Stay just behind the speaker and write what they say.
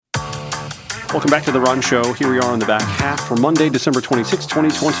Welcome back to the Ron Show. Here we are on the back half for Monday, December 26,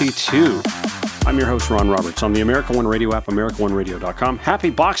 2022. I'm your host, Ron Roberts, on the America One Radio app, AmericaOneRadio.com.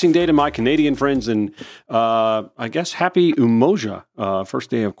 Happy Boxing Day to my Canadian friends, and I guess happy Umoja, first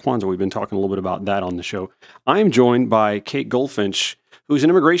day of Kwanzaa. We've been talking a little bit about that on the show. I'm joined by Kate Goldfinch, who's an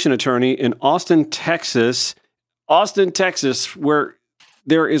immigration attorney in Austin, Texas. Austin, Texas, where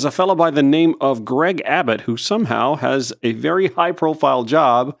there is a fellow by the name of Greg Abbott who somehow has a very high-profile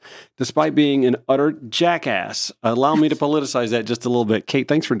job despite being an utter jackass. Allow me to politicize that just a little bit. Kate,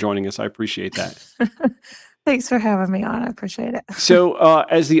 thanks for joining us. I appreciate that. Thanks for having me on. I appreciate it. So,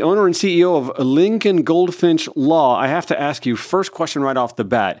 as the owner and CEO of Lincoln-Goldfinch Law, I have to ask you, first question right off the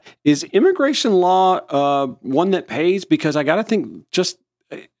bat, is immigration law one that pays? Because I got to think just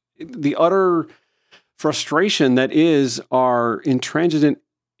the utter frustration that is our intransigent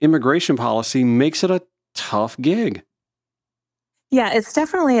immigration policy makes it a tough gig. Yeah, it's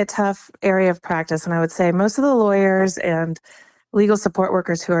definitely a tough area of practice. And I would say most of the lawyers and legal support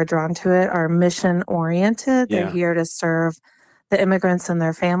workers who are drawn to it are mission oriented. They're here to serve the immigrants and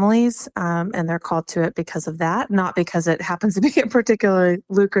their families, and they're called to it because of that, not because it happens to be a particularly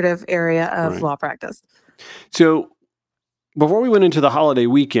lucrative area of law practice. So, before we went into the holiday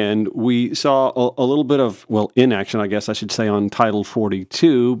weekend, we saw a little bit of, inaction, I guess I should say, on Title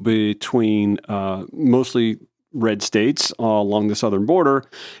 42 between mostly red states along the southern border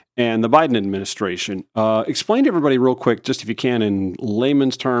and the Biden administration. Explain to everybody real quick, just if you can, in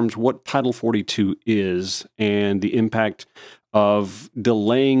layman's terms, what Title 42 is and the impact of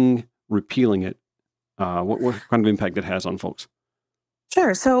delaying repealing it. What kind of impact it has on folks?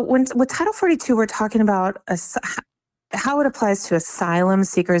 Sure. So with Title 42, we're talking about how it applies to asylum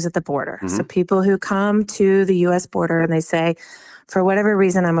seekers at the border. Mm-hmm. So people who come to the U.S. border and they say, for whatever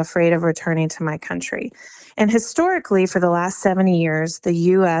reason, I'm afraid of returning to my country. And historically, for the last 70 years, the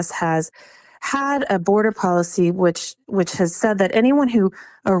U.S. has had a border policy which has said that anyone who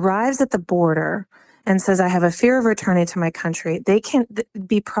arrives at the border and says, I have a fear of returning to my country, they can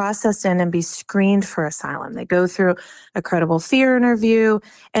be processed in and be screened for asylum. They go through a credible fear interview,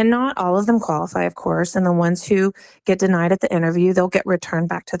 and not all of them qualify, of course. And the ones who get denied at the interview, they'll get returned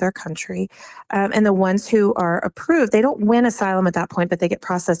back to their country. And the ones who are approved, they don't win asylum at that point, but they get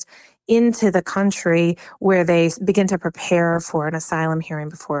processed into the country where they begin to prepare for an asylum hearing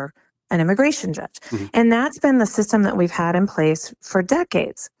before an immigration judge. Mm-hmm. And that's been the system that we've had in place for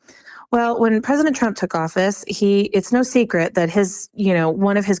decades. Well, when President Trump took office, it's no secret that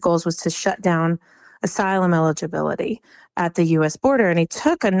one of his goals was to shut down asylum eligibility at the U.S. border. And he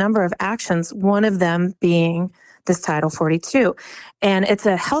took a number of actions, one of them being this Title 42. And it's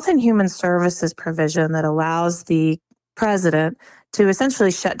a health and human services provision that allows the president to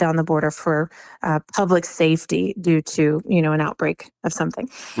essentially shut down the border for public safety due to, an outbreak of something.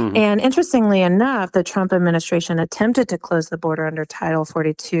 Mm-hmm. And interestingly enough, the Trump administration attempted to close the border under Title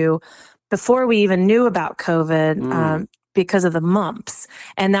 42 before we even knew about COVID because of the mumps.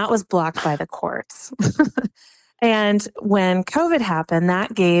 And that was blocked by the courts. And when COVID happened,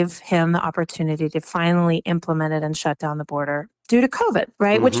 that gave him the opportunity to finally implement it and shut down the border due to COVID,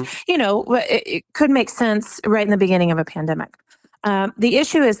 right? Mm-hmm. Which, it could make sense right in the beginning of a pandemic. The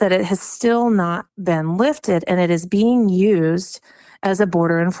issue is that it has still not been lifted, and it is being used as a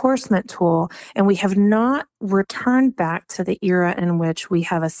border enforcement tool. And we have not returned back to the era in which we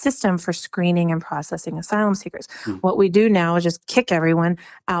have a system for screening and processing asylum seekers. What we do now is just kick everyone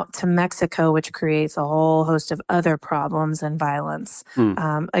out to Mexico, which creates a whole host of other problems and violence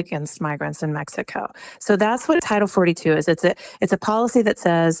against migrants in Mexico. So that's what Title 42 is. It's a policy that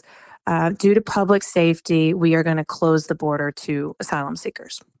says, due to public safety, we are going to close the border to asylum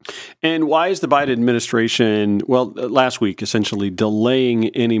seekers. And why is the Biden administration, last week, essentially delaying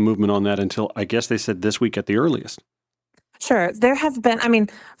any movement on that until, I guess they said this week at the earliest? Sure. There have been,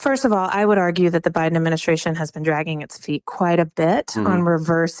 first of all, I would argue that the Biden administration has been dragging its feet quite a bit on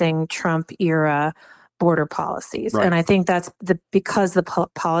reversing Trump-era border policies. Right. And I think that's because the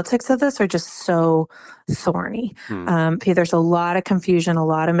politics of this are just so thorny. There's a lot of confusion, a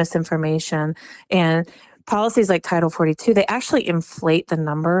lot of misinformation, and policies like Title 42, they actually inflate the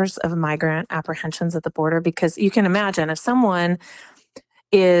numbers of migrant apprehensions at the border, because you can imagine if someone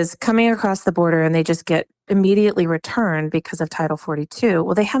is coming across the border and they just get immediately returned because of Title 42,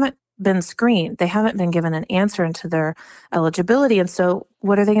 well, they haven't been screened. They haven't been given an answer into their eligibility. And so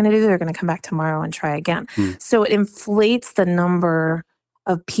what are they going to do? They're going to come back tomorrow and try again. So it inflates the number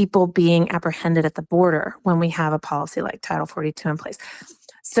of people being apprehended at the border when we have a policy like Title 42 in place.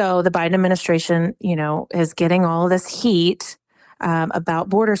 So the Biden administration, is getting all of this heat about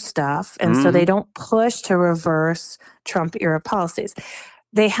border stuff. And so they don't push to reverse Trump-era policies.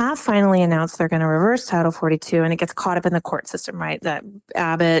 they have finally announced they're going to reverse Title 42, and it gets caught up in the court system, right? That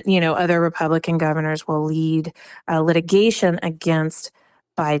Abbott, other Republican governors will lead litigation against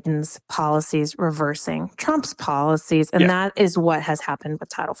Biden's policies reversing Trump's policies. And that is what has happened with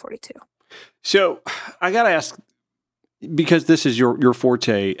Title 42. So I got to ask, because this is your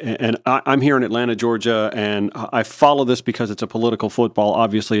forte, and I'm here in Atlanta, Georgia, and I follow this because it's a political football,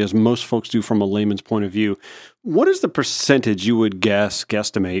 obviously, as most folks do from a layman's point of view. What is the percentage you would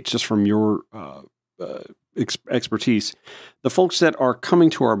guesstimate, just from your expertise, the folks that are coming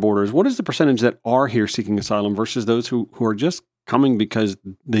to our borders, what is the percentage that are here seeking asylum versus those who are just coming because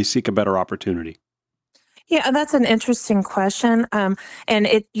they seek a better opportunity? Yeah, that's an interesting question. And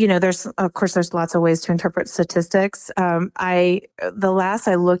there's lots of ways to interpret statistics. The last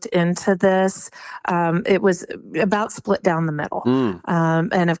I looked into this, it was about split down the middle.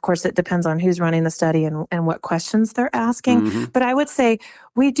 And of course, it depends on who's running the study and what questions they're asking. Mm-hmm. But I would say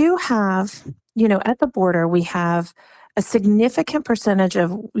we do have, at the border, we have a significant percentage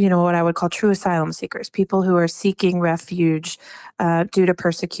of, what I would call true asylum seekers, people who are seeking refuge due to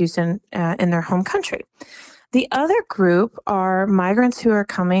persecution in their home country. The other group are migrants who are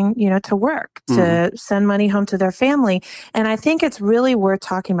coming, to work, to send money home to their family. And I think it's really worth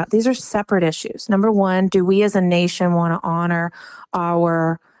talking about. These are separate issues. Number one, do we as a nation want to honor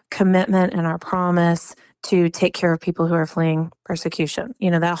our commitment and our promise to take care of people who are fleeing persecution?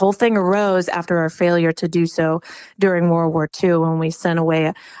 That whole thing arose after our failure to do so during World War II, when we sent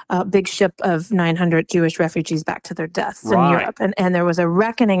away a big ship of 900 Jewish refugees back to their deaths in Europe. And there was a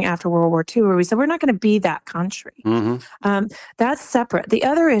reckoning after World War II where we said, we're not going to be that country. That's separate. The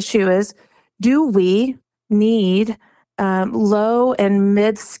other issue is, do we need low and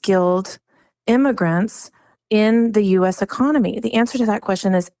mid-skilled immigrants in the U.S. economy? The answer to that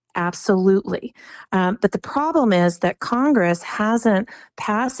question is absolutely. But the problem is that Congress hasn't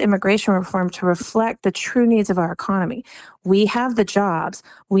passed immigration reform to reflect the true needs of our economy. We have the jobs.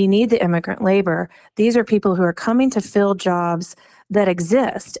 We need the immigrant labor. These are people who are coming to fill jobs that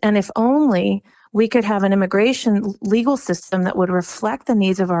exist. And if only we could have an immigration legal system that would reflect the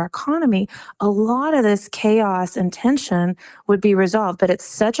needs of our economy, a lot of this chaos and tension would be resolved. But it's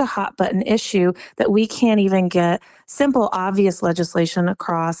such a hot button issue that we can't even get simple, obvious legislation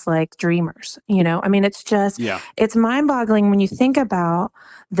across like dreamers. It's mind boggling when you think about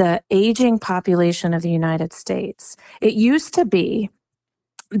the aging population of the United States. It used to be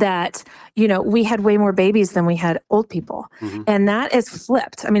that, we had way more babies than we had old people. And that is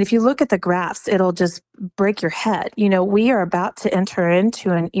flipped. I mean, if you look at the graphs, it'll just break your head. We are about to enter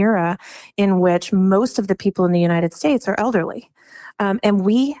into an era in which most of the people in the United States are elderly. And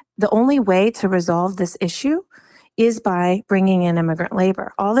the only way to resolve this issue is by bringing in immigrant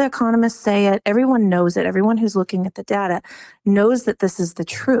labor. All the economists say it. Everyone knows it. Everyone who's looking at the data knows that this is the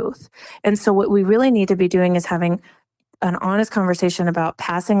truth. And so what we really need to be doing is having an honest conversation about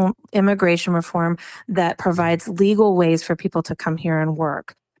passing immigration reform that provides legal ways for people to come here and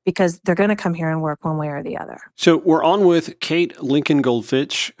work, because they're going to come here and work one way or the other. So we're on with Kate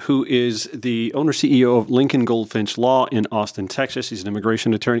Lincoln-Goldfinch, who is the owner-CEO of Lincoln-Goldfinch Law in Austin, Texas. He's an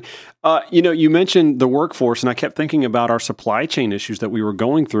immigration attorney. You mentioned the workforce, and I kept thinking about our supply chain issues that we were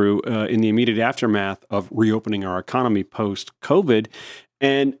going through in the immediate aftermath of reopening our economy post-COVID.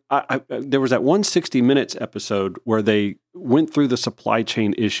 And there was that 160 Minutes episode where they went through the supply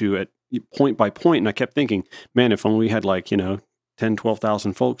chain issue at point by point. And I kept thinking, man, if only we had 10,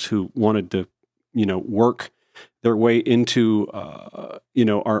 12,000 folks who wanted to, work their way into,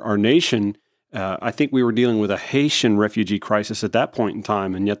 our nation. I think we were dealing with a Haitian refugee crisis at that point in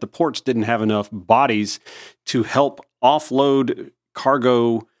time. And yet the ports didn't have enough bodies to help offload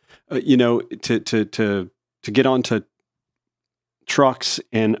cargo, to get onto trucks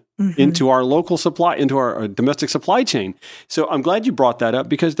and into our local supply, into our domestic supply chain. So I'm glad you brought that up,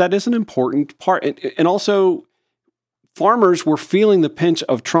 because that is an important part. And also, farmers were feeling the pinch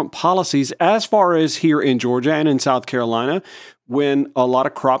of Trump policies as far as here in Georgia and in South Carolina, when a lot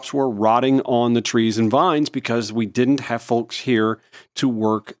of crops were rotting on the trees and vines because we didn't have folks here to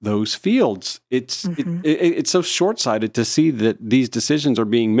work those fields. It's so short-sighted to see that these decisions are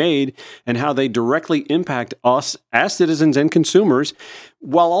being made and how they directly impact us as citizens and consumers,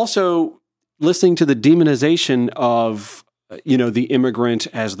 while also listening to the demonization of the immigrant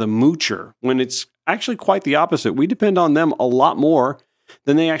as the moocher, when it's actually quite the opposite. We depend on them a lot more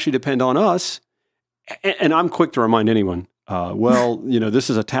than they actually depend on us. And I'm quick to remind anyone, this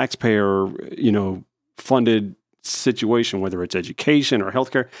is a taxpayer, funded situation, whether it's education or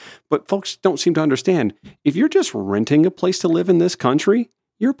healthcare. But folks don't seem to understand. If you're just renting a place to live in this country,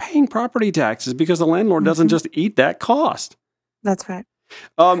 you're paying property taxes because the landlord doesn't just eat that cost. That's right.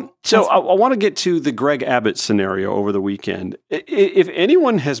 So I want to get to the Greg Abbott scenario over the weekend. If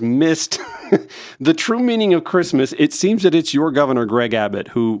anyone has missed the true meaning of Christmas, it seems that it's your governor, Greg Abbott,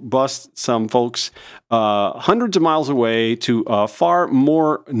 who busts some folks hundreds of miles away to far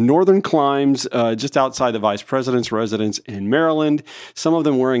more northern climes just outside the vice president's residence in Maryland, some of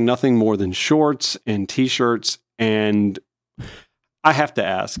them wearing nothing more than shorts and T-shirts. And I have to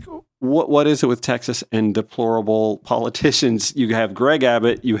ask, what is it with Texas and deplorable politicians? You have Greg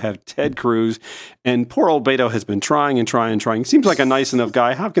Abbott, you have Ted Cruz, and poor old Beto has been trying and trying and trying. Seems like a nice enough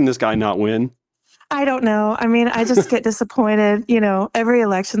guy. How can this guy not win? I don't know. I mean, I just get disappointed, every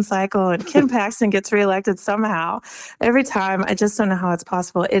election cycle, and Ken Paxton gets reelected somehow. Every time, I just don't know how it's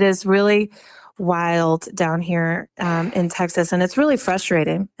possible. It is really wild down here in Texas, and it's really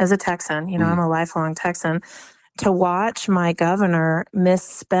frustrating as a Texan. I'm a lifelong Texan. To watch my governor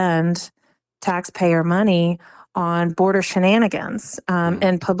misspend taxpayer money on border shenanigans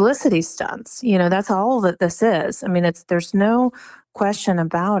and publicity stunts. That's all that this is. I mean, there's no question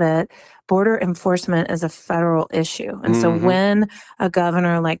about it. Border enforcement is a federal issue. And so when a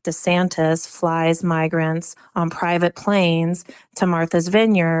governor like DeSantis flies migrants on private planes to Martha's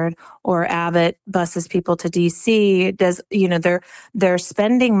Vineyard, or Abbott buses people to DC, they're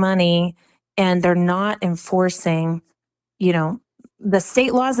spending money and they're not enforcing, the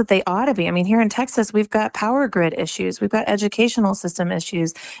state laws that they ought to be. I mean, here in Texas, we've got power grid issues. We've got educational system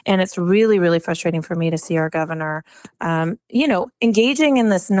issues. And it's really, really frustrating for me to see our governor, engaging in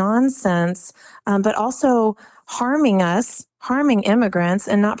this nonsense, but also harming immigrants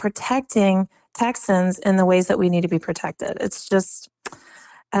and not protecting Texans in the ways that we need to be protected. It's just...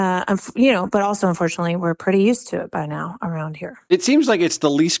 but also, unfortunately, we're pretty used to it by now around here. It seems like it's the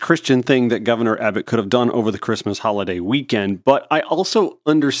least Christian thing that Governor Abbott could have done over the Christmas holiday weekend. But I also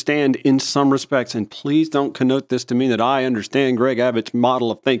understand in some respects, and please don't connote this to mean that I understand Greg Abbott's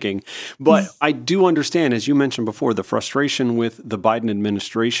model of thinking, but I do understand, as you mentioned before, the frustration with the Biden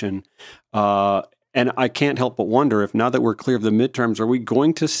administration. And I can't help but wonder if now that we're clear of the midterms, are we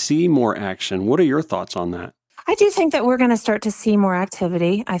going to see more action? What are your thoughts on that? I do think that we're going to start to see more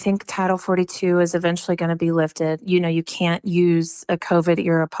activity. I think Title 42 is eventually going to be lifted. You can't use a COVID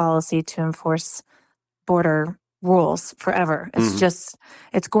era policy to enforce border rules forever.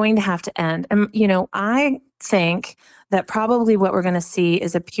 It's going to have to end. And, I think that probably what we're going to see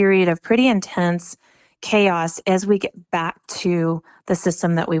is a period of pretty intense chaos as we get back to the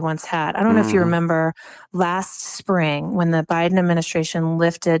system that we once had. I don't know if you remember last spring when the Biden administration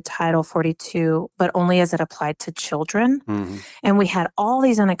lifted Title 42, but only as it applied to children. And we had all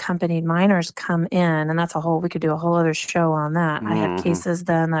these unaccompanied minors come in, and we could do a whole other show on that. I had cases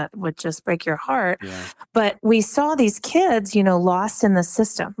then that would just break your heart. Yeah. But we saw these kids, lost in the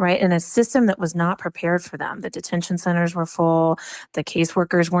system, right? In a system that was not prepared for them. The detention centers were full, the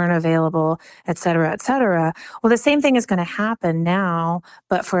caseworkers weren't available, et cetera, et cetera. Well, the same thing is going to happen now,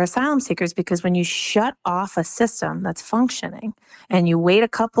 but for asylum seekers, because when you shut off a system that's functioning and you wait a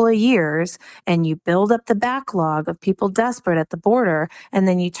couple of years and you build up the backlog of people desperate at the border and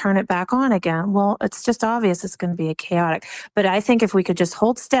then you turn it back on again, well, it's just obvious it's going to be chaotic. But I think if we could just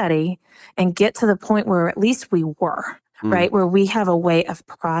hold steady and get to the point where at least we were, right, where we have a way of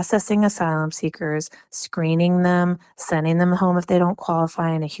processing asylum seekers, screening them, sending them home if they don't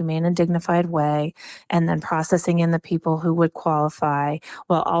qualify in a humane and dignified way, and then processing in the people who would qualify,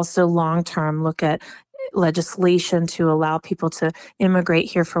 while also long-term look at legislation to allow people to immigrate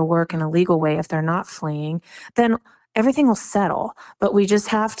here for work in a legal way if they're not fleeing, then everything will settle. But we just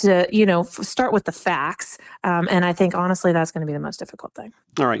have to, start with the facts. And I think, honestly, that's going to be the most difficult thing.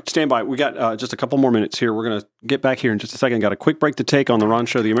 All right. Stand by. We got just a couple more minutes here. We're going to get back here in just a second. Got a quick break to take on the Ron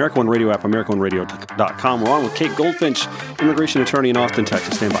Show, the American One Radio app, AmericanOneRadio.com. We're on with Kate Goldfinch, immigration attorney in Austin,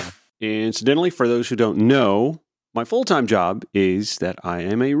 Texas. Stand by. Incidentally, for those who don't know, my full-time job is that I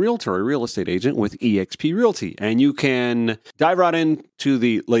am a realtor, a real estate agent with eXp Realty. And you can dive right into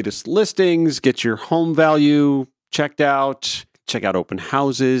the latest listings, get your home value checked out, check out open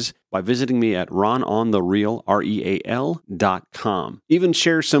houses by visiting me at RonOnTheReal, REAL.com. Even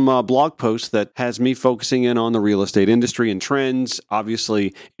share some blog posts that has me focusing in on the real estate industry and trends.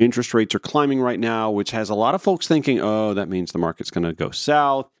 Obviously, interest rates are climbing right now, which has a lot of folks thinking, oh, that means the market's going to go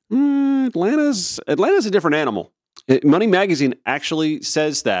south. Atlanta's a different animal. Money Magazine actually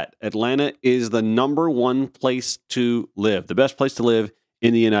says that Atlanta is the number one place to live, the best place to live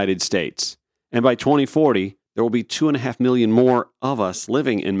in the United States. And by 2040, there will be 2.5 million more of us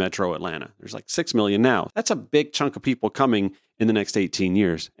living in Metro Atlanta. There's like 6 million now. That's a big chunk of people coming in the next 18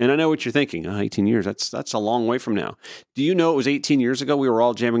 years. And I know what you're thinking. 18 years, that's a long way from now. Do you know it was 18 years ago we were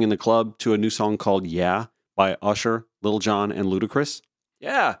all jamming in the club to a new song called Yeah by Usher, Lil Jon, and Ludacris?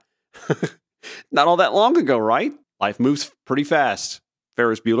 Yeah. Not all that long ago, right? Life moves pretty fast.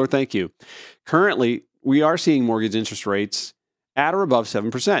 Ferris Bueller, thank you. Currently, we are seeing mortgage interest rates at or above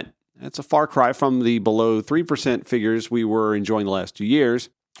 7%. That's a far cry from the below 3% figures we were enjoying the last 2 years,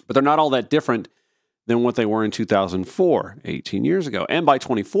 but they're not all that different than what they were in 2004, 18 years ago. And by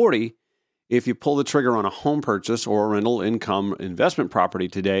 2040, if you pull the trigger on a home purchase or a rental income investment property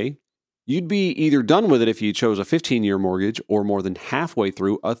today, you'd be either done with it if you chose a 15-year mortgage or more than halfway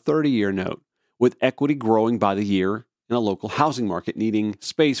through a 30-year note, with equity growing by the year in a local housing market needing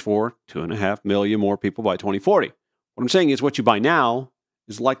space for 2.5 million more people by 2040. What I'm saying is what you buy now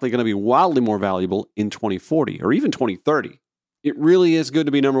is likely going to be wildly more valuable in 2040 or even 2030. It really is good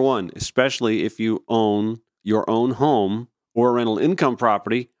to be number one, especially if you own your own home or a rental income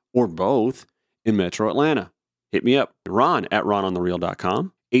property or both in Metro Atlanta. Hit me up, Ron at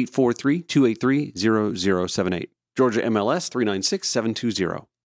rononthereal.com, 843-283-0078. Georgia MLS 396720.